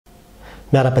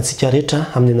miara-patsika rehetra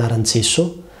amin'ny anaran'i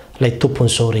Jesosy ilay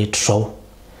tompon'izao rehetra izao.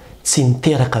 Tsy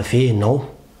niteraka ve ianao?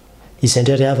 Izay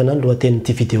indray havana ny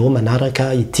lohatenin'ity vidéo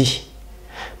manaraka ity.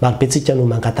 Marobe tsika no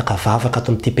mangataka vavaka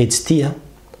ato amin'ity pejy ity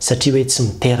satria hoe tsy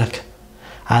miteraka.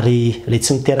 Ary ilay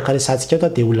tsy miteraka resantsika eto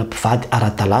dia olona mpivady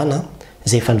ara-dalàna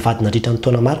izay efa nivady nandritra ny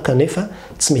taona Marka nefa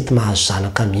tsy mety mahazo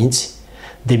zanaka mihitsy.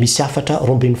 Dia misy afatra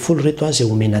 12 reto izay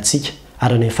omenantsika.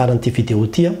 Ary ny faran'ity vidéo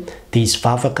ity dia izy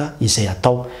vavaka izay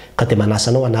atao ka dia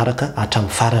manasanao anaraka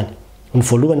hatramin'ny farany. Ny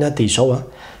voalohany dia izao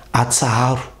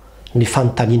atsaharo ny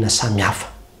fanontaniana samihafa.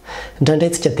 Indraindray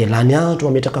tsika dia lany andro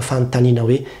mametraka fanontaniana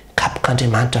hoe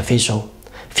kapok'Andriamanitra ve izao?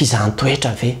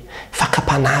 Fizahan-toetra ve?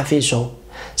 Fakapanahy ve izao?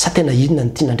 Sa tena inona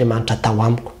ny tian'Andriamanitra atao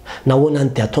amiko? Nahoana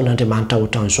ny dia ataon'Andriamanitra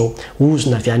ohatran'izao?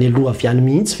 Ozona avy any aloha avy any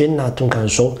mihitsy ve ny nahatonga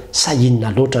an'izao? Sa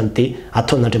inona loatra ny dia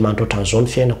ataon'Andriamanitra ohatran'izao ny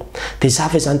fiainako? Dia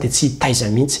zava izany dia tsy hitaiza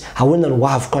mihitsy. Ahoana no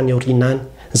avoko any aoriana any?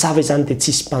 Zava izany dia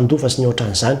tsisy mpandova sy ny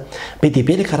ohatran'izany. Be dia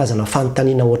be ilay karazana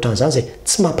fanontaniana ohatran'izany izay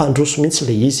tsy mampandroso mihitsy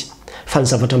ilay izy. Fa ny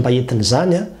zavatra mba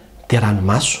entin'izany dia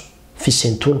ranomaso,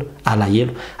 fisentona,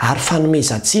 alahelo ary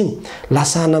fanomezan-tsiny.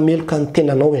 Lasa hanameloka ny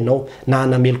tenanao ianao na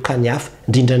hanameloka ny hafa,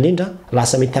 indrindrandrindra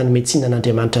lasa mety hanometsina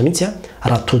n'Andriamanitra mihitsy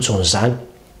raha tojo an'izany.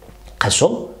 Ka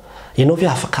izao ianao ve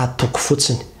afaka atoko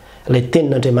fotsiny ilay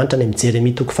tenin'Andriamanitra ny amin'ny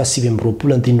Jeremia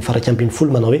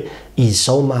 7:20 manao hoe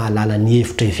Izaho mahalala ny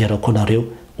hevitra iheverako anareo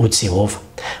o Jehovah.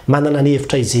 Manana ny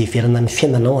hevitra iheverana ny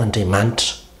fiainanao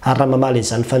Andriamanitra. Ary raha mamaly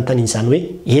izany fanontaniana izany hoe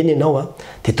eny ianao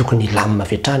dia tokony hilamina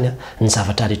avy hatrany ny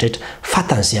zavatra rehetrarehetra.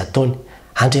 Fatan'izay ataony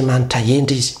Andriamanitra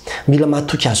endry izy. Mila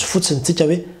mahatoky azy fotsiny tsika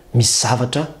hoe misy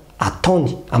zavatra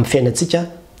ataony amin'ny fiainantsika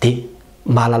dia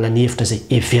mahalala ny hevitra izay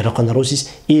iheverako anareo izy.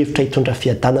 Hevitra hitondra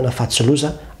fiadanana fa tsy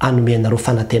loza, hanome anareo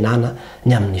fanantenana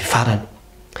ny amin'ny farany.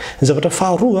 Ny zavatra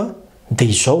faharoa dia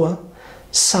izao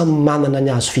samy manana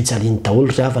ny azo fijaliany daholo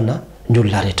ry havana ny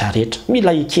olona rehetrarehetra.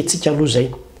 Mila ikentsika aloha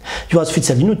izay. Io azo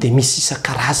fijaliana dia misy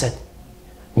isan-karazany.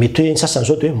 Mety hoe ny sasany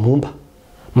izao dia hoe momba.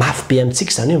 Mafy be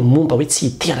amintsika izany hoe momba hoe tsy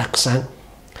hiteraka izany.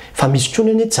 Fa misy koa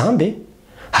ny jambe.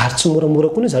 Ary tsy moramora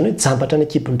koa izany hoe jambatra ny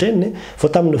ekipon-dreniny.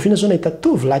 Vao tamin'ny oviana izao nahita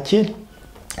tovolahy kely.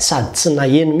 Sady tsy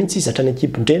naheno mihitsy izy hatrany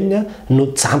ekipon-dreniny no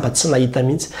jamba tsy nahita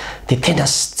mihitsy. Dia tena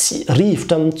tsy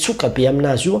rivotra mitsoka be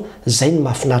aminazy io. Izay ny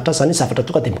mahafinaritra azy. Izany zavatra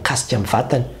tonga dia mikasika amin'ny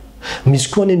vatany. Misy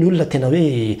koa ny olona tena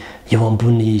hoe eo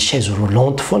ambony chaise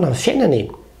roulante foana amin'ny fiainany.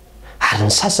 Ary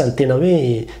ny sasany tena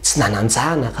hoe tsy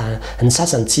nananjanaka, ny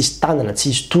sasany tsisy tanana,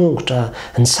 tsisy tongotra,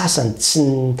 ny sasany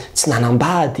tsy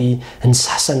nanambady, ny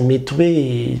sasany mety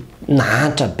hoe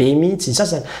nahantra be mihitsy, ny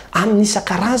sasany amin'ny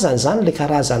isan-karazany izany ilay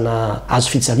karazana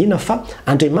azo fijaliana fa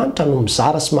Andriamanitra no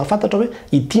mizara sy mahafantatra hoe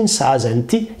ity ny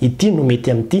sahazan'ity, ity no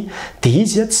mety amin'ity. Dia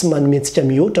izy tsy manome antsika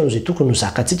mihoatra noho izay tokony ho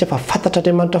zakantsika fa fantatra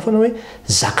Andriamanitra foana hoe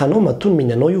zakanao matoa no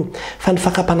mihinanao io. Fa ny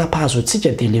fakapana-pahazo antsika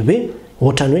dia ilay hoe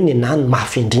ohatrany hoe ny anany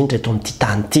mafy indrindra eto amin'ity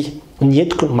tany ity. Ny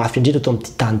entiko no mafy indrindra eto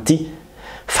amin'ity tany ity.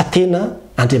 Fa tena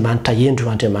Andriamanitra endro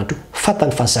io Andriamanitra io.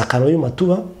 Fantany fa zakanao io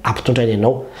matoa ampitondrainy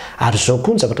ianao. Ary izao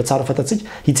koa ny zavatra tsara fantatsika,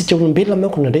 itsika olombelona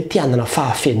manko indraindray tia hanana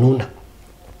fahafenona.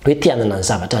 Hoe tia hanana ny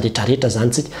zavatra rehetrarehetra izany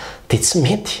tsika dia tsy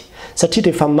mety. Satria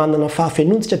rehefa manana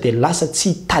fahafenontsika dia lasa tsy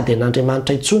hitady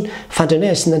an'Andriamanitra intsony. Fa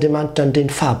indraindray asian'Andriamanitra ireny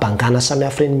fahabangana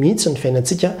samihafa ireny mihitsy ny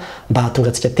fiainantsika mba hahatonga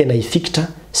antsika tena hifikitra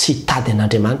sy hitady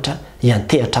an'Andriamanitra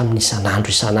hiantehatra amin'ny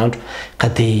isan'andro. Ka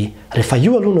dia rehefa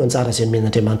io aloha no anjara izay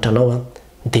nomen'Andriamanitra anao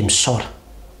dia misaora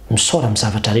amin'ny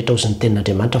zavatra rehetra ozy ny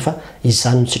tenin'Andriamanitra fa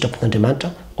izany no sitrapon'Andriamanitra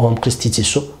ao amin'ny Kristy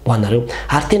Jesosy ho anareo.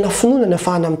 Ary tena finoana ny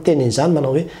ahafahana amin'ny teny izany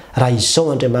manao hoe raha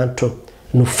izao Andriamanitra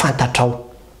no fantatrao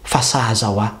fa sahaza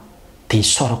ho ahy dia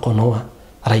isaorako anao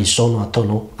raha izao no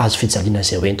ataonao azo fijaliana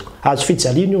izay hoentiko. Azo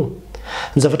fijaliana io.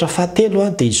 Ny zavatra fahatelo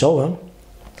dia izao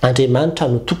Andriamanitra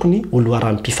no tokony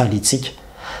oloharan'nympifaliantsika.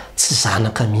 Tsy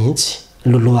zanaka mihitsy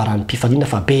oloharan'nympifaliana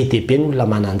fa be dia be ny olona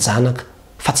manan-janaka.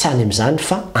 Fa tsy any amin'izany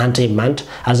fa Andriamanitra.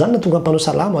 Ary izany natonga mpanao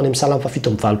salamo any amin'ny salamo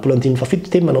 7:27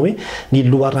 dia manao hoe ny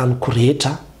loharanoko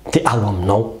rehetra dia ao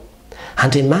aminao.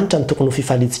 Andriamanitra no tokony ho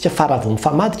fifaliantsika fa raha vao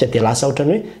mifamadika dia lasa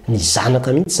ohatrany hoe ny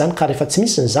zanaka mihitsy izany ka rehefa tsy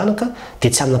misy ny zanaka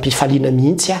dia tsy anam-pifaliana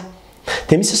mihitsy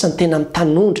Dia misy sasany tena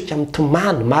mitanondrika,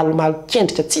 mitomany,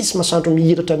 malomalo-kendrika, tsisy masoandro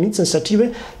mihiratra mihitsy satria hoe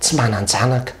tsy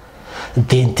manan-janaka.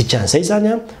 Dia ny dikan'izay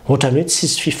zany ohatrany hoe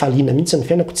tsisy fifaliana mihitsy ny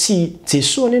fiainako, tsy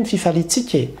Jesosy anie ny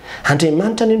fifaliantsika e.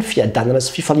 Andriamanitra anie ny fiadanana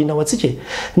sy fifaliana ao antsika e.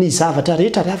 Ny zavatra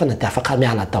rehetra rehavana dia afaka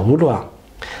miala daholo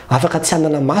Afaka tsy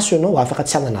hanana maso ianao, afaka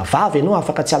tsy hanana vava ianao,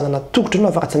 afaka tsy hanana tongotra ianao,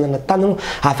 afaka tsy hanana tany ianao,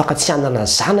 afaka tsy hanana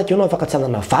zanaka ianao, afaka tsy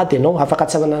hanana vady ianao, afaka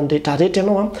tsy hanana ny rehetrarehetra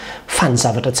ianao fa ny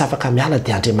zavatra tsy afaka miala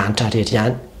dia Andriamanitra rery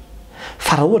ihany.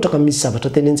 fa raha ohatra ka misy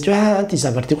zavatra tenentsika ty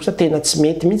zavatra ty kosa tena tsy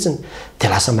mety mihitsiny dia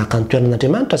lasa maka ny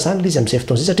toeran'Andriamanitra zany izy amin'izay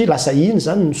fotoana izay satria lasa iny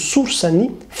zany ny sorsany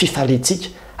fifaletsika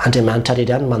Andriamanitra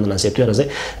rery ihany manana an'izay toerana zay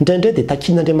indraindray dia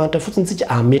takian'Andriamanitra fotsiny tsika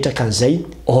ametraka an'izay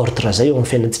ordre zay eo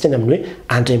amin'ny fiainantsika ny amin'ny hoe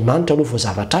Andriamanitra aloha vao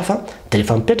zavatra hafa dia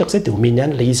rehefa mipetraka zay dia omeny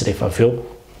ihany ilay izy rehefa avy eo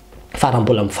fa raha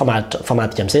mbola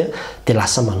famadika amin'izay dia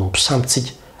lasa manompo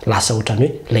sampitsika lasa ohatrany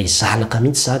hoe ilay zanaka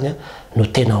mihitsy zany no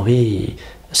tena hoe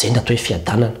zay natao hoe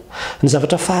fiadanana. Ny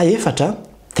zavatra fahaefatra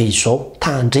dia izao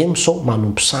tandremo sao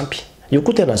manompo sampy. Io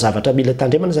koa tena zavatra mila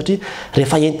tandremana satria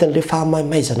rehefa entin'ilay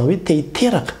fahamaizana hoe te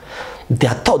hiteraka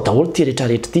dia atao daholo ty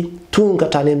rehetrarehetra ty tonga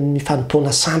hatrany amin'ny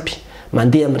fanompoana sampy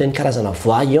mandeha amin'ireny karazana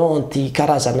voyante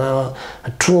karazana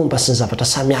tromba sy ny zavatra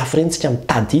samihafa ireny tsika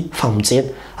mitady famonjena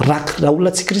raha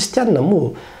olona tsy kristianina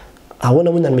moa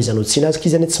ahoana moa nanomezanao tsina azy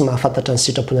izy tsy mahafantatra ny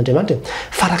sitrapon'Andriamanitra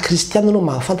fa raha kristianina anao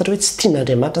mahafantatra hoe tsy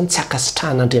tian'Andriamanitra tsy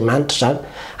akasitrahan'Andriamanitra zany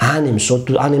any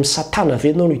amin'ny satana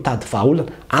ve anao no hitady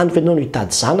vahaolana any ve anao no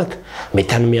hitady zanaka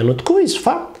mety hanome anao tokoa izy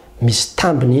fa misy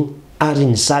tambiny iny ary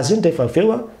ny zaza iny rehefa avy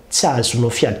eo tsy ahazonao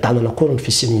fiadanana koa ny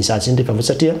fisian'ny zaza iny rehefa avy eo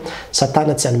satria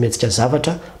satana tsy hanometsika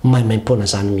zavatra maimaim-poana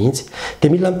zany mihitsy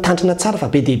dia mila mitandrina tsara fa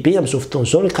be dehibe amin'izao fotoana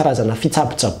izao hoe karazana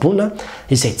fitsabotsaboana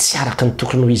izay tsy araka ny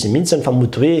tokony ho izy mihitsy fa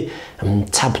mody hoe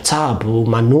mitsabotsabo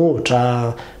manohitra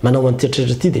manao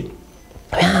an'itreritretra ity dia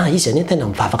izy anie tena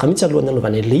mivavaka mihitsy alohan'ny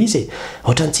anaovana an'ilay izy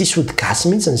ohatrany tsisy ody gasy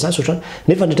mihitsy ny zaza ohatrany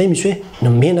nefa indraindray misy hoe ny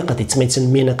menaka dia tsy maintsy ny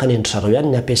menaka ny endry zareo ihany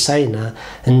ny ampiasaina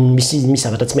misy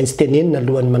zavatra tsy maintsy tenenina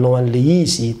alohan'ny manao an'ilay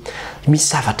izy misy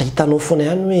zavatra hitanao foana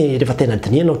ihany hoe rehefa tena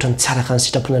dinihana ohatrany tsy araka ny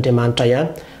sitrapon'Andriamanitra ihany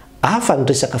afa ny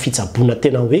resaka fitsaboana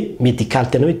tena hoe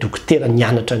medikaly tena hoe dokotera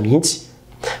nianatra mihitsy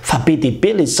fa be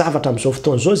dehibe ilay zavatra amin'izao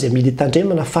fotoana izao izay mila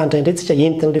tandremana fa indraindray tsika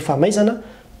entin'ilay fahamaizana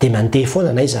dia mandeha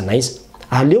foana naiza naiza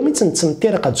aleo mihitsy ny tsy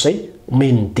miteraka zay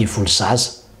omeny ny devoly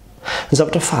zaza. Ny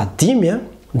zavatra fahadimy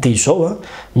dia izao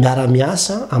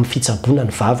miara-miasa amin'ny fitsaboana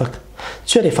ny vavaka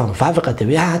tsy hoe rehefa mivavaka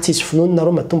dia hoe tsisy finoana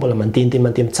nareo matombola mandeha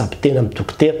mitsabotena amin'ny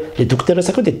dokotera le dokotera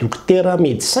resaka hoe dia dokotera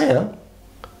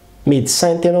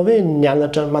médecin tena hoe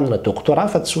nianatra manana doktorat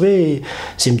fa tsy hoe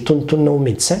zay mitonontonona ho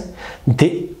médecin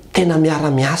dia tena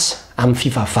miara-miasa amin'ny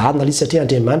fivavahana izy satria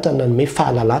Andriamanitra nanome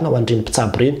fahalalana ho an'ireny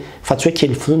mpitsabo ireny fa tsy hoe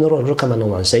kely finoana reo ka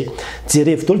manao an'izay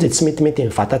jerevy daholo dia tsy metimety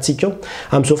amin'ny vatantsika eo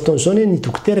amin'izao fotoana izao ny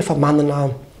dokotera efa manana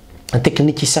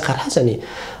teknika isan-karazany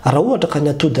raha ohatra ka ny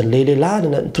atodin'ilay lehilahy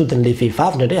ny atodin'ilay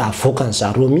vehivavy indraindray avoaka ny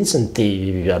zareo mihitsy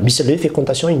dia misy ilay hoe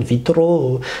fécondation in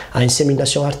vitro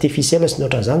insémination artificielle sy ny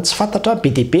ohatran'izany tsy fantatra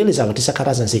be dehibe ilay zavatra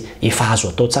isan-karazany izay efa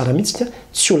azo atao tsara mihitsy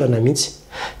tsy olana mihitsy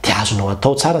dia azonao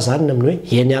atao tsara zany amin'ny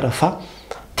hoe eny ara fa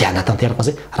dia anatanteraka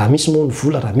zay raha misy moa ny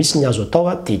vola raha misy ny azo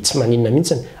atao dia tsy maninona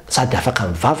mihitsy sady afaka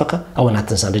mivavaka ao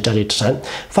anatin'izany rehetrarehetra zany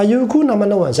fa eo koa na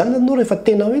manao an'izany anao rehefa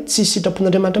tena hoe tsy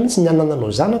sitrapon'Andriamanitra mihitsy ny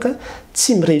anananao zanaka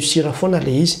tsy mireusira foana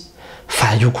ilay izy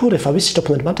fa io koa rehefa hoe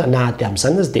sitrapon'Andriamanitra na ady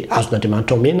amin'izany azy dia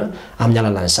azon'Andriamanitra omena amin'ny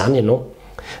alalan'izany ianao.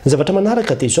 Ny zavatra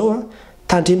manaraka dia izao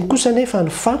tandremo kosa nefa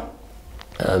fa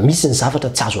misy ny zavatra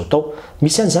tsy azo atao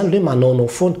misy an'izany hoe manaonao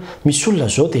foana misy olona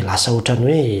zao dia lasa ohatrany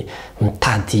hoe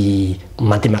mitady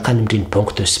mandeha makany amin'ireny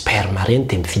banque de sperme ireny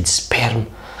dia mividy sperme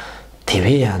dia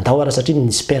hoe andao ara satria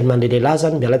ny sperme an'ilay lehilahy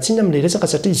zany mialatsiny amin'ilay resaka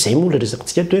satria izay moa ilay resaka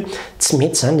tsika hoe tsy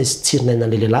mety zany ilay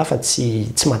tsirinainan'ilay lehilahy fa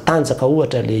tsy matanjaka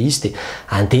ohatra ilay izy dia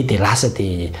andeha dia lasa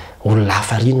dia olona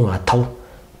hafa ry no atao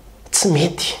tsy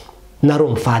mety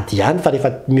nareo mivady ihany fa rehefa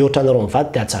mihoatra nareo mivady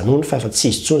dia ajanony fa efa tsy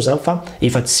izy tsony zany fa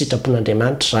efa tsy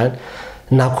sitrapon'Andriamanitra zany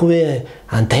na koa hoe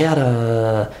andeha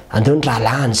ny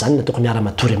rahalahany zany nataoko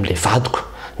miara-matory amin'ilay vadiko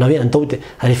na hoe andao dia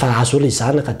rehefa azo ilay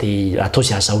zanaka dia atao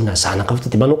izay azahoana zanaka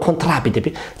fotsiny dia manao contrat be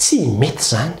dehibe tsy mety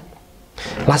zany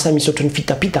lasa misy ohatran'ny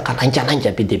fitapitaka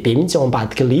nainganainga be dehibe mihitsy ao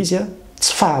ambadika ilay izy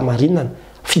tsy fahamarinana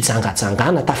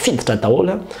fijangajangana tafiditra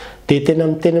daholo dia tena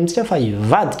miteny amintsika fa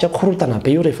hivadika korotana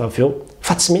be io rehefa avy eo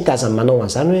fa tsy mety aza manao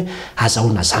an'izany hoe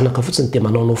azahoana zanaka fotsiny dia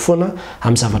manaonao foana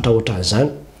amin'ny zavatra ohatran'izany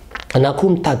na koa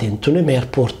mitady nytony hoe mère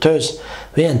porteuse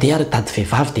hoe andeha ary tady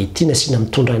vehivavy dia ity nasiana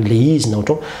mitondra an'ilay izy na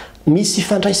ohatrao misy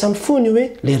ifandraisany foany hoe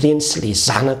le reny sy le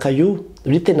zanaka io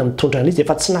hoe tena mitondra an'izy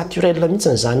efa tsy naturel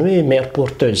mihitsy zany hoe mère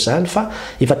porteuse zany fa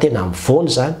efa tena mivoana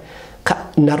zany ka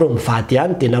nareo mivady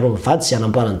ihany dia nareo mivady zay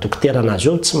anamboarany dokotera anazy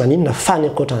eo tsy maninona fany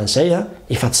ankoatran'izay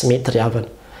efa tsy mety ry havana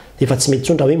efa tsy mety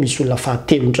tsony raha hoe misy olona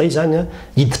fahatelo indray zany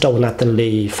hiditra ao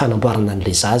anatin'ilay fanamboarana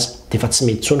an'ilay zaza dia efa tsy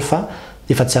mety tsony fa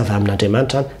efa tsy avy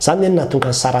amin'Andriamanitra zany ny nahatonga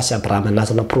ny Sarasy Abrahama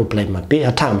nazana problème be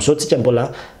hatramin'izao tsika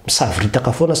mbola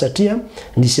misaviritaka foana satria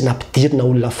nisy nampidirina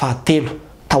olona fahatelo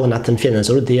tao anatin'ny fiainana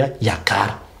zareo dia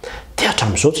Iagara dia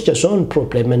hatramin'izao tsika zao ny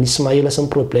problème ny Ismaela sy ny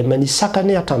problème ny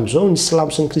Sakany hatramin'izao ny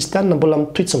Silamo sy ny Kristianina mbola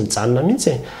mitoetsy mijanona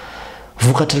mihitsy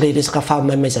vokatra le resaka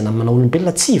fahamaimezana manao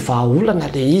olombelona tsy vahaolana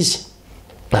le izy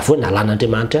avy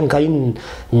nalan'Andriamanitra ihany ka iny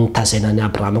nitazaina ny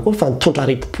Abrahama koa fa nitondra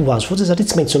aretim-po azy fotsiny satria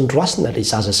tsy maintsy nydroasina le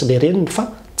zaza sy le reniny fa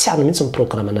tsy hany mihitsy ny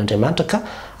programan'Andriamanitra ka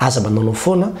aza manao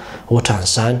foana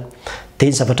ohatran'izany. Dia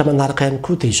ny zavatra manaraka ihany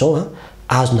koa dia izao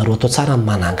azonareo atao tsara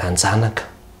manangan-janaka.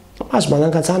 Azo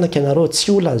manangan-janaka ianareo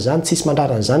tsy olan'izany tsisy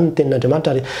mandraran'izany ny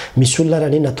tenin'Andriamanitra ary misy olona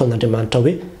raha nataon'Andriamanitra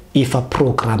hoe efa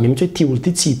programme mihitsy hoe ty olo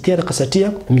ty tsy hiteraka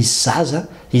satria misy zaza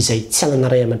izay tsy anana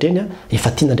ray aman-dreny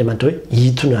efa tian'Andriamanitra hoe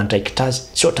hitony andraikitra azy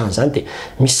sy ohatran'izany dia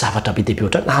misy zavatra be deaibe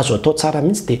ohatrany azo atao tsara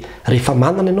mihitsy dia rehefa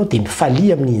manana ianao dia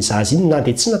mifalia amin'iny zaza iny na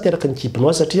dia tsy nateraka ny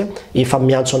kibonao satria efa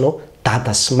miantso anao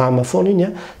dada sy mama foana iny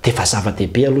dia efa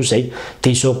zava-dehibe aloha zay.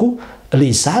 Dia izao koa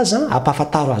le zaza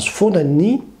ampahafantaro azy foana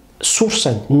ny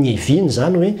sorsany ny eviny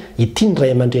zany hoe ity ny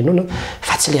ray aman-drenao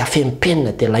fa tsy le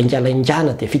afempenina dia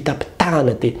laingalaingana dia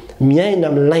fitapitahana dia miaina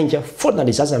amin'ny lainga foana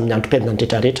le zaza amin'ny androm-piainana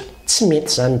rehetrarehetra tsy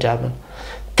mety zany ndriavana.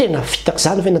 Tena fitaka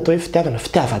zany hoe natao hoe fitiavana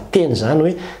fitiavateny zany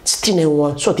hoe tsy tiana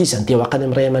eo sao dia izy andeha ho akany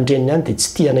amin'ny ray aman-dreniny ihany dia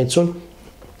tsy tiana intsony.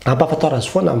 Ampahafantaro azy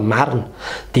foana marina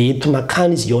dia eto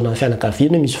makany izy eo amin'ny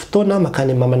fianakaviana misy fotoana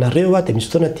makany mamanareo dia misy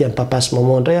fotoana tia papa sy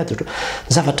maman indray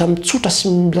zavatra mitsotra sy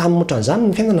milamina ohatran'izany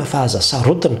ny fiainana fa aza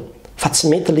sarotina fa tsy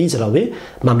mety le izy raha hoe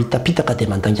mamitapitaka dia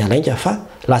mandangalainga fa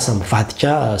lasa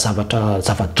mivadika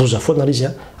zava-doza foana izy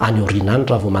any orinany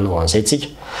raha vao manao an'izay tsika.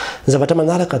 Ny zavatra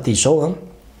manaraka dia izao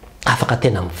afaka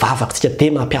tena mivavaka tsika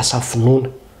dia mampiasa finoana.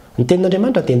 Ny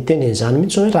tenin'Andriamanitra dia niteny izany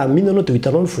mihitsy hoe raha mino anao dia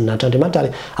hitanao ny voninahitran'Andriamanitra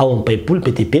ary ao amin'ny baiboly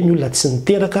be dia be ny olona tsy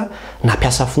niteraka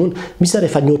nampiasa finoana. Misy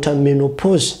rehefa nioatra ny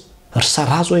ménopause ry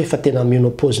Sara zao efa tena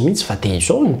ménopause mihitsy fa dia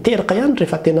izao niteraka ihany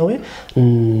rehefa tena hoe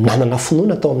nanana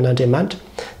finoana atao amin'Andriamanitra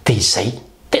dia izay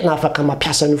tena afaka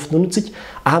mampiasa ny finoana tsika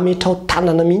ametrao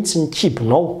tanana mihitsy ny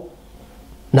kibonao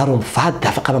nareo mivady dia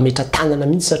afaka mametra tanana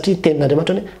mihitsy satria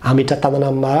tenin'Andriamanitra hoe ametra tanana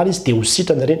amin'ny marary izy dia ho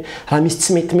sitrana ireny raha misy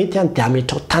tsy metimety ihany dia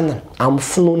ametrao tanana amin'ny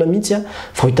finoana mihitsy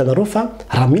fa ho hitanareo fa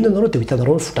raha mino anareo dia ho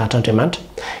hitanareo ny voninahitran'Andriamanitra.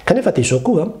 Kanefa dia izao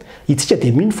koa itsika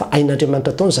dia mino fa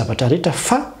ain'Andriamanitra atao ny zavatra rehetra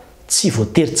fa tsy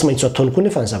voatery tsy maintsy ataony koa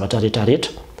nefa ny zavatra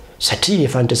rehetrarehetra satria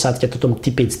efa nidresantsika tato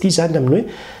amin'ity pejy ity zany amin'ny hoe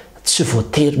tsy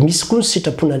voatery misy koa ny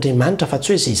sitrapon'Andriamanitra fa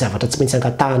tsy hoe izay zavatra tsy maintsy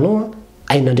angatahanao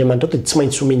ain'Andriamanitra dia tsy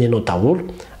maintsy omeny ianao daholo.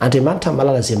 Andriamanitra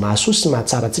mahalala izay mahasoa sy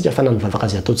mahatsara antsika fa na nivavaka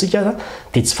izay ataontsika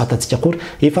dia tsy fantatsika akory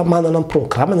efa manana ny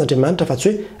programa n'Andriamanitra fa tsy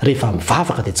hoe rehefa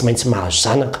mivavaka dia tsy maintsy mahazo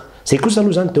zanaka. Izay kosa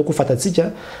aloha zany dia ko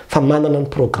fantatsika fa manana ny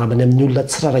programany amin'ny olona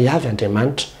tsiraray avy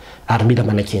Andriamanitra ary mila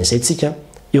manaiky an'izay tsika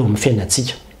eo amin'ny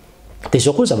fiainantsika. Dia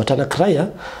izao koa zavatra anankiray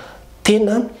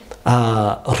tena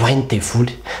roain'ny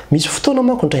devoly. Misy fotoana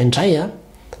manko indraindray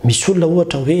misy olona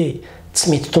ohatra hoe tsy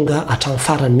mety tonga hatramin'ny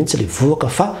farany mihitsy le voaka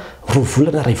fa 2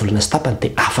 volana 2 volana sy tapany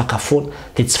dia afaka foana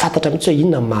dia tsy fantatra mihitsy hoe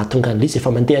inona mahatonga an'ilay izy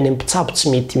efa mandeha any amin'ny mpitsabo tsy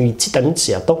mety mitsita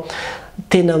mihitsy izay atao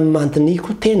tena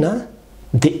mandiniko tena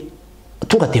dia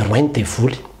tonga dia roain'ny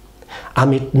devoly.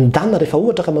 Ndana rehefa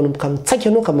ohatra ka manomboka mitsaika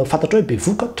ianao ka mafantatra hoe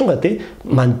bevoka tonga dia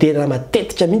mandeha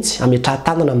matetika mihitsy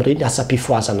ametraha-tanana amin'ireny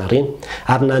asa-pifoazana reny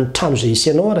ary na ny trano izay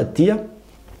isianao ara dia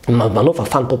manaova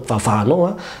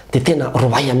fanompam-pivavahanao dia tena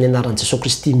roay amin'ny anaran'i Jesosy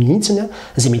Kristy mihitsiny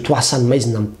izay mety ho asany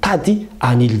maizina mitady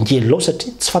anilongelonao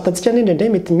satria tsy fantatsika ny indraindray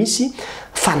mety misy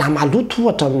fanamaloto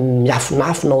ohatra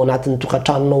miafinafina ao anatin'ny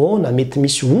tokantranonao ao na mety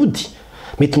misy ody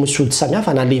mety misy ody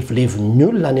samihafa na levolevon'ny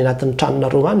olona any anatin'ny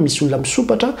tranonareo any misy olona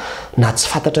misopatra na tsy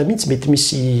fantatra mihitsy mety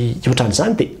misy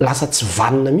ohatran'izany dia lasa tsy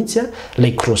vanina mihitsy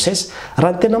ilay grossesse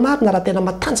raha ny tena marina raha tena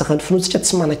matanjaka ny finoantsika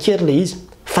tsy manan-kery ilay izy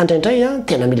fa indraindray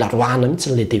tena mila roahana mihitsy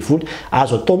n'ilay devoly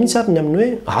azo atao mihitsy ary ny amin'ny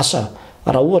hoe asa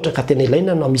raha ohatra ka tena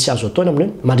ilaina no misy azo ataony amin'ny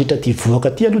hoe mandritra ty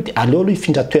voaka ty aloha dia aleo aloha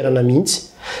hifindra toerana mihitsy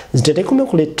indraindray koa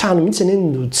manko le trano mihitsy eny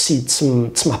no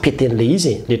tsy mampeten'ilay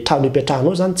izy le trano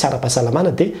hipetrahanao zany tsy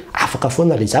ara-pahasalamana dia afaka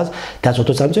foana le zaza dia azo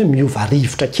atao zany hoe miova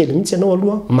rivotra kely mihitsy ianao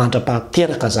aloha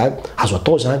mandra-pahateraka zany azo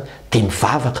atao zany dia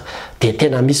mivavaka dia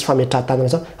tena misy fametraha-tanana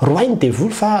zany roainy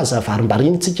devoly fa aza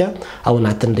varimbariny tsika ao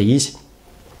anatin'ilay izy.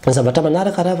 Ny zavatra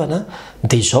manaraka ravana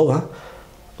dia izao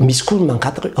misy koa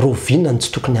mangataka hoe rovinona ny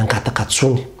tsy tokony hangataka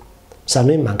tsony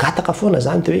zany hoe mangataka foana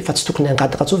zany dia hoe fa tsy tokony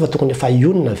hangataka tsony fa tokony efa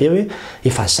ionina ve hoe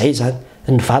efa zay zany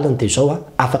ny valiny dia izao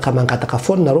afaka mangataka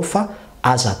foana nareo fa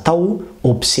aza atao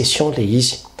obsession le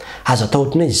izy aza atao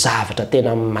ohatran'ny hoe zavatra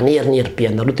tena manerinery be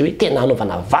anareo dia hoe tena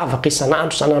anaovana vavaka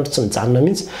isan'andro tsy mijanona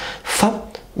mihitsy fa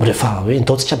rehefa hoe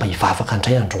ndaontsika mba hivavaka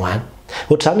indray androany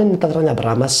ohatr'izany ny tantarany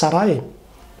Abrahama sy Sara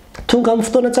tonga amin'ny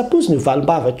fotoana tsapoziny io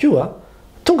valim-bavaka io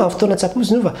tonga amin'ny fotoana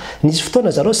tsapoziny io fa nisy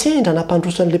fotoana zareo sendra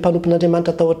nampandrosan'ilay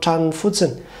mpanompon'Andriamanitra tao an-tranony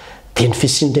fotsiny dia ny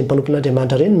fisian'ilay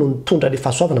mpanompon'Andriamanitra ireny no nitondra ilay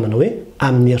fahasoavana manao hoe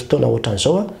amin'ny heritaona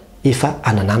ohatran'izao efa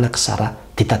anananaka Sara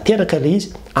dia tanteraka ilay izy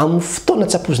amin'ny fotoana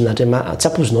tsy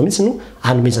apozinao mihitsy no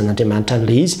hanomezan'Andriamanitra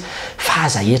an'ilay izy fa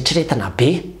aza eritreretana be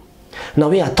na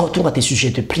hoe atao tonga dia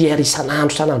sujet de prière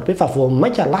isan'andro be fa vao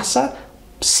mainka lasa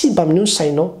simba amin'io ny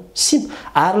sainao simba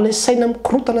ary le saina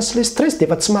mikorotana sy le stress dia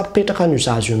efa tsy mampipetraka ny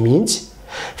zazy io mihitsy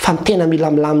fa tena mila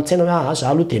milamin-tsaina hoe za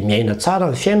aloha dia miaina tsara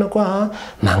ny fiainako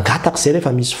mangataka zay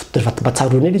rehefa misy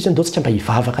vatsaroana ely izy ndao tsika mba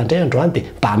hivavaka indray androany dia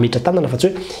mba hametra tanana fa tsy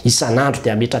hoe isan'andro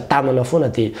dia hametra tanana foana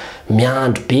dia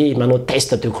miandro be manao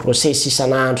test de grossesse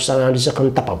isan'andro isaky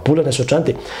ny tapabolana sotrany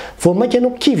dia vao mainka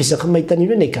ianao kivy isaky mahita an'io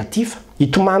hoe négatif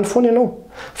hitomany foana ianao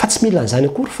fa tsy mila an'izany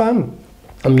akory fa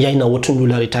miaina ohatry ny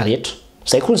olona rehetrarehetra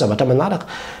zay koa ny zavatra manaraka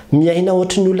miaina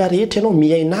ohatry ny olona rehetra ianao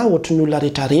miaina ohatry ny olona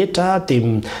rehetrarehetra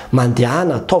dia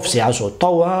mandehana ataovy zay azo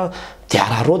atao dia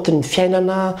araroty ny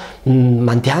fiainana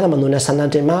mandehana manao ny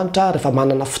asan'Andriamanitra rehefa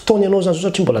manana fotoana ianao zany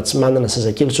satria mbola tsy manana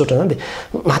zazakely sotra zany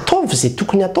dia ataovy zay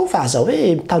tokony atao fa aza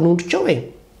hoe mitanondrika eo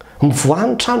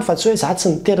mivoany trano fa tsy hoe za tsy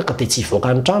niteraka dia tsy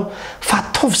hivoaka ny trano fa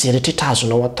ataovy zay rehetrarehetra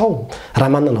azonao atao raha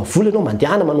manana vola ianao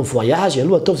mandehana manao voyage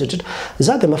aloha ataovy zay rehetrarehetra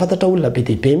za dia mahafantatra olona be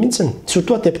dehibe mihitsy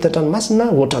surtout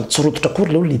aty-ampitan-dranomasina ohatrany tsy rototra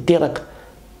akory le olona hiteraka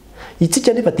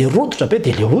itsika nefa dia rototra be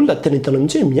dia le olona tena hitanao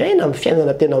mihitsy hoe miaina amin'ny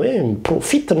fiainana tena hoe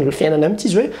miprofite ny fiainana mihitsy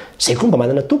izy hoe zay koa mba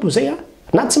manana tombo zay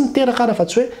na tsy miteraka ara fa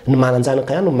tsy hoe ny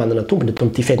mananjanaka ihany no manana tombony eto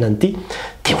amin'ity fiainana ity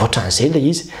dia ohatran'izay le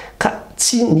izy ka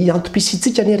tsy ny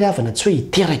antom-pisitsika ny ariavana tsy hoe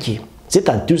hiteraka zay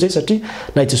tadio zay satria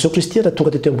na Jesosy Kristy raha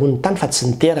tonga teto ambonin'ny tany fa tsy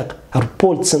niteraka ary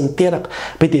Paoly tsy niteraka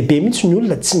be dehibe mihitsy ny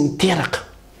olona tsy niteraka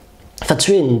fa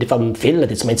tsy hoe rehefa mivelona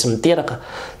dia tsy maintsy miteraka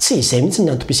tsy izay mihitsy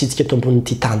ny antom-pisitsika eto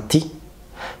ambonin'ity tany ity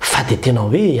fa dia tena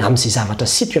hoe amin'izay zavatra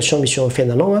situation misy eo amin'ny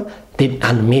fiainanao dia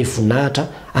hanome voninahitra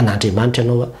an'Andriamanitra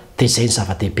ianao dia izay ny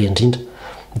zava-dehibe indrindra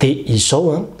dia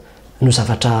izao no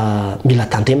zavatra mila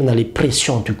tandremana le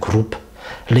pression du groupe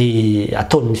le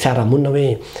ataon'ny fiarahamonina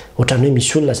hoe ohatrany hoe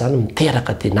misy olona zany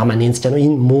miteraka dia na manenjika anao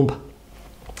iny momba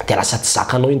dia lasa tsy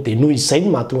zakanao iny dia noho izay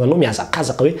no mahatonga anao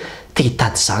miazakazaka hoe te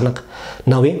hitady zanaka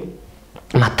na hoe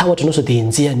matahotra anao sao dia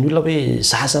enjehan'ny olona hoe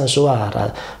za zany zao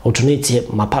raha ohatrany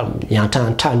hoe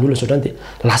miantrahantrahany olona sotrany dia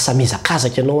lasa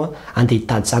miazakazaka ianao andeha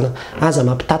hitady zanaka aza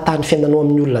mampitantahany fiainanao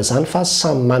amin'ny olona zany fa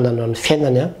samy manana ny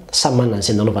fiainany samy manana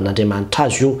izay nanaovan'Andriamanitra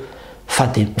azy io fa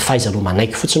dia mifahaizanao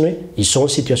manaiky fotsiny hoe izao ny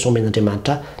situation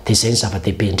men'Andriamanitra dia izay ny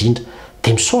zava-dehibe indrindra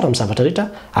dia misaora amin'ny zavatra rehetra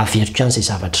averiko ihany izay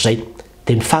zavatra izay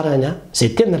dia ny farany izay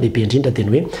tena lehibe indrindra dia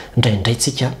ny hoe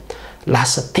indraindrayntsika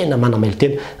lasa tena manamailo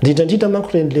tena indrindrandrindra manko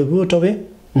ren'le ohatra hoe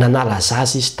nanala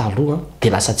zazy izy taloha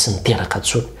dia lasa tsy niteraka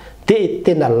ntsony dia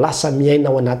tena lasa miaina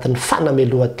ao anatin'ny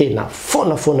fanamelohan-tena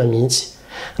foana mihitsy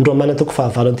ndro manatoko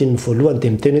fahavalontin'ny voalohany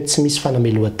dia miteny hoe tsy misy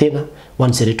fanamelohan-tena ho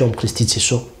an'izay rehetra amin'ny Kristy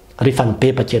Jesosy rehefa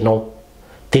nibebaka ianao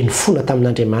dia nifona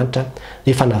tamin'Andriamanitra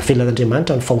rehefa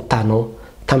navelan'Andriamanitra ny fahotanao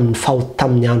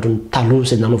tamin'ny androny taloha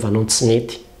izay nanaovanao tsy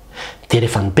nety dia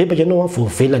rehefa nibebaka ianao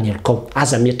voavelany elokao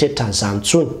aza mieritreritra an'izany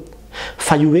ntsony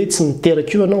fa io hoe tsy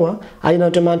miteraka io ianao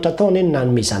ain'Andriamanitra ataony eny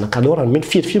nanome zanaka aleo raha nomeny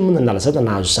firifiry moa nanalazana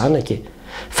nahazo zanaka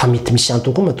fa mety misy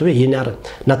antony koa matoa hoe eny arany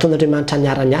nataon'Andriamanitra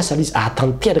niara-ny asa ilay izy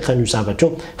atanteraka n'io zavatra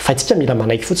io fa itsika mila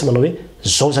manaiky fotsiny manao hoe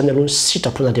zao zany aloha ny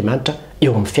sitrapon'Andriamanitra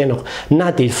eo amin'ny fiainako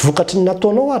na dia vokatry ny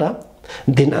nataonao ara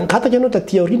dia nangataka ianao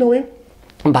taty aoriana hoe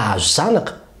mba hahazo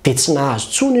zanaka dia tsy nahazo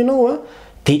tsony ianao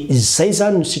dia izay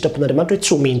zany no sitrapon'Andriamanitra hoe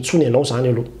tsy omeny tsony ianao zany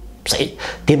aloha zay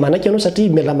dia manaiky ianao satria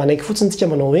mila manaiky fotsiny tsika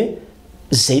manao hoe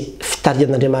zay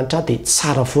fitarian'Andriamanitra dia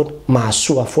tsara foana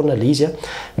mahasoa foana le izy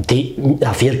dia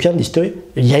averiko ihany izy teo hoe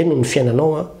iaino ny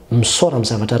fiainanao misaora amin'ny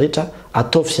zavatra rehetra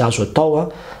ataovy zay azo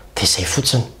atao dia zay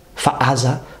fotsiny fa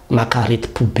aza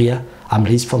makareti-po be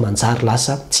amin'ilay izy fa manjary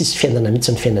lasa tsisy fiainana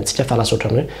mihitsy ny fiainantsika fa lasa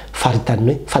ohatrany hoe faritany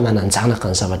hoe fanananjanaka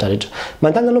ny zavatra rehetra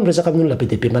mandany anao miresaka amin'ny olona be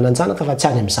dehibe mananjanaka fa tsy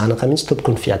any amin'ny zanaka mihitsy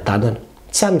tompoko ny fiadanana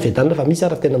tsy any fiadanana fa misy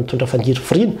raha tena mitondra fangiry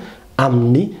firina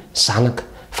amin'ny zanaka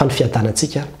fa ny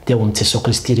fiadanantsika dia ao amin'ny Jesosy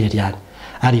Kristy rery ihany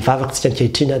ary ivavaka-tsika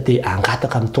ankehitriny dia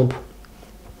angataka amin'ny tompo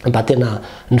mba tena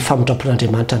ny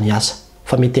famotrapon'Andriamanitra ny asa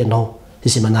fa mety ianao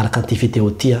izay manaraka an'ity video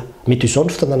ity mety izao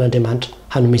ny fotoanan'Andriamanitra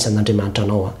hanomezan'Andriamanitra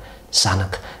anao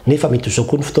zanaka nefa mety izao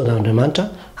koa ny fotoanan'Andriamanitra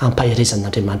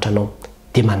hampahirezan'Andriamanitra anao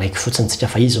dia manaiky fotsiny tsika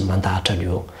fa izy mandahatra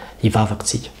an'io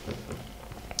ivavaka-tsika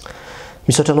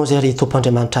misaotra anao zay ry tompo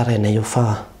Andriamanitra rainay eo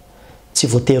fa tsy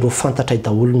voatery ho fantatra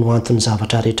daholo no antony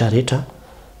zavatra rehetrarehetra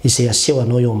izay aseho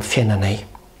anao eo amin'ny fiainanay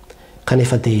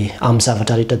kanefa dia amin'ny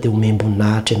zavatra rehetra dia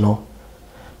homem-boninahitra ianao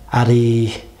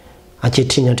ary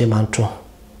ankehitriny Andriamanitra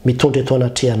mitondra eto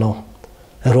anatrehanao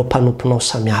ireo mpanomponao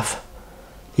samihafa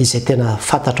izay tena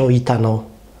fantatrao hitanao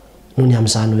noho ny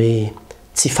amin'izany hoe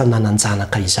tsy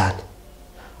fananan-janaka izany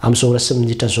amin'izao ora sy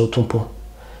minitra zao tompo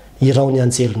irao ny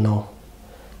anjelinao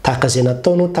tahaka izay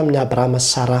nataonao tamin'ny Abrahama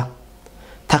sy Sara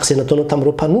tahak'izay nataonao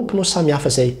tamin'ireo mpanomponao samy hafa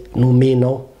izay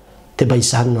nomenao dia mba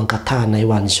izany no ankatahanay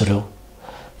ho an'izy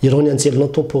ireo ny anjelinao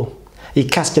tompo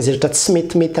hikasika izay rehetra tsy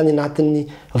metimety any anatin'ny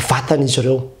vatan'izy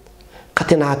ireo ka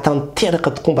tena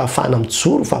hatanteraka tokoa mba hahafahana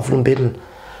mijoro vavolombelona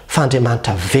fa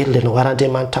Andriamanitra velona ianao ary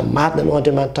Andriamanitra marina ianao,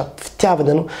 Andriamanitra fitiavana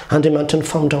ianao, Andriamanitra ny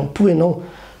famondram-po ianao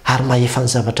ary mahefa ny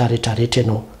zavatra rehetrarehetra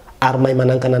ianao ary mahay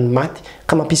manangana ny maty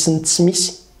ka mampisy ny tsy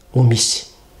misy ho misy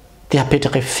dia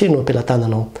hapetraka feno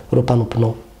ampelantananao ireo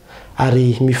mpanomponao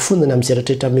ary mifonana amin'izay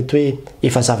rehetrarehetra mety hoe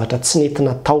efa zavatra tsy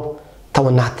nentina tao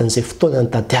anatin'izay fotoana ny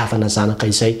tadiavana zanaka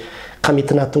izay ka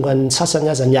mety nahatonga ny sasany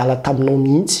aza niala taminao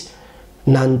mihitsy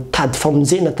na nitady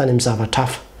famonjena tany amin'ny zavatra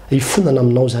hafa hifonana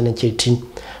aminao zany ankehitriny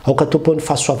aoka tompo ny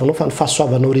fahasoavanao fa ny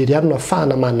fahasoavanao rery ihany no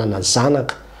ahafahana manana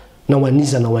zanaka na ho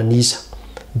aniza na ho aniza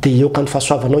dia eo ka ny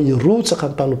fahasoavanao hirotsaka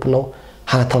ny mpanomponao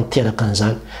hanatanteraka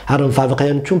an'izany ary mivavaka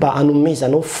ihany koa mba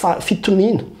hanomezanao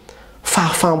fitoniana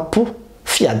fahafampo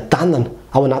fiadanana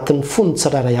ao anatin'ny fony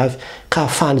tsiraray avy ka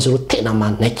hahafahan'izy ireo tena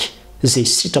manaiky izay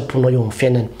sitraponao eo amin'ny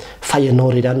fiainany fa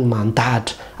ianao rery ihany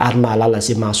mandahatra ary mahalala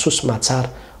izay mahasosy mahatsara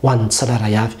ho an'ny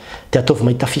tsiraray avy dia ataovy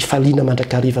mahita fifaliana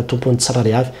mandrakariva tompony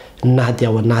tsiraray avy na dia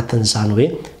ao anatin'izany hoe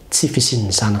tsy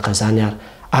fisian'ny zanaka zany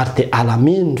ary dia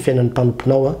alaminy ny fiainan'ny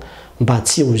mpanomponao mba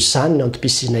tsy ho zany ny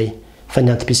antom-pisinay fa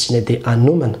ny antom-pisinay dia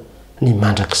anomana ny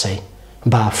mandrakizay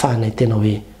mba hahafahanay tena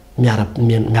hoe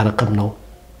miaraka aminao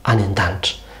any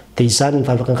an-danitra dia izany ny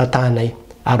vavaka ankatahanay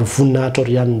ary voninahitra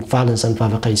ry ihany ny valiny izany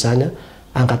vavaka izany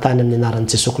angatahany amin'ny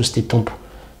anaran'i Jesosy Kristy tompo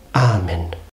amen.